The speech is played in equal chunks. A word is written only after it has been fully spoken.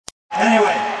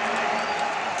Anyway,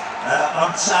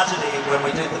 on Saturday when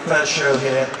we did the first show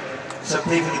here, some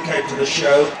people who came to the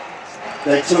show,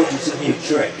 they taught us a new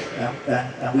trick,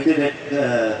 and we did it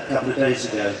a couple of days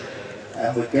ago,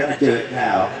 and we're going to do it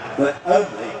now, but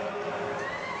only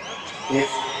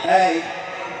if A,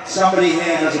 somebody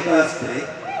here has a birthday.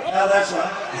 Oh, that's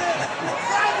right.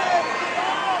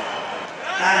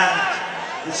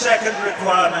 And the second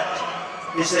requirement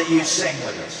is that you sing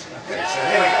with us. Okay, so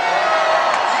here we go.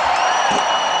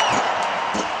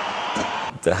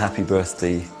 The happy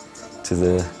birthday to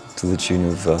the tune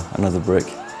of Another Brick,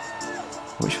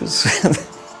 which was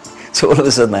so all of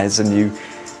a sudden I had some new.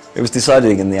 It was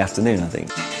deciding in the afternoon, I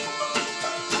think.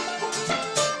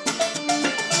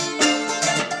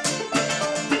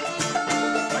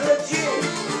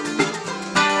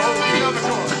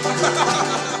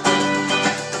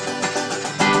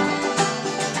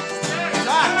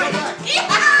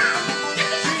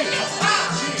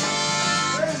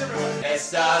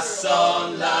 Estas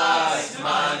son las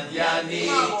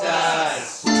mañanitas.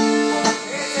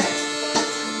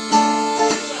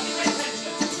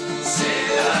 Se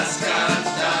las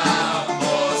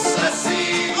cantamos así.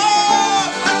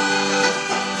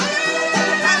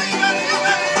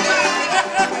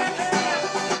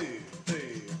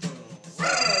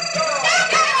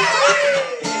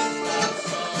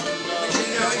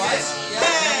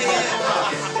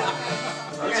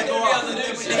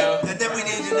 And then we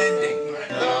need an ending.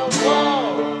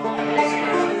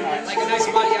 Like a nice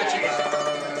mariachi.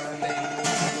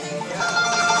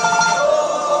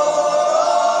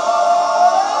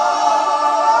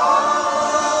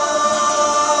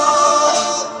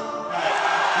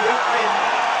 You've been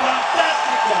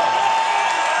fantastical.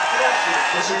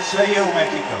 This is for you,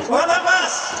 México. One of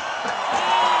us.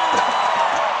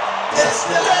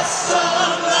 Estas son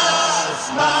las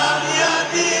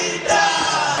mañanitas.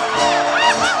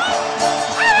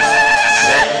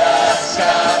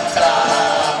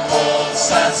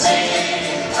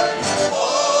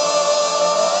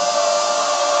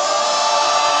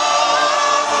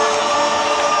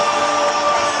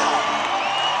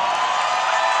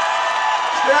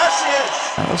 Gracias.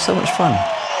 That was so much fun.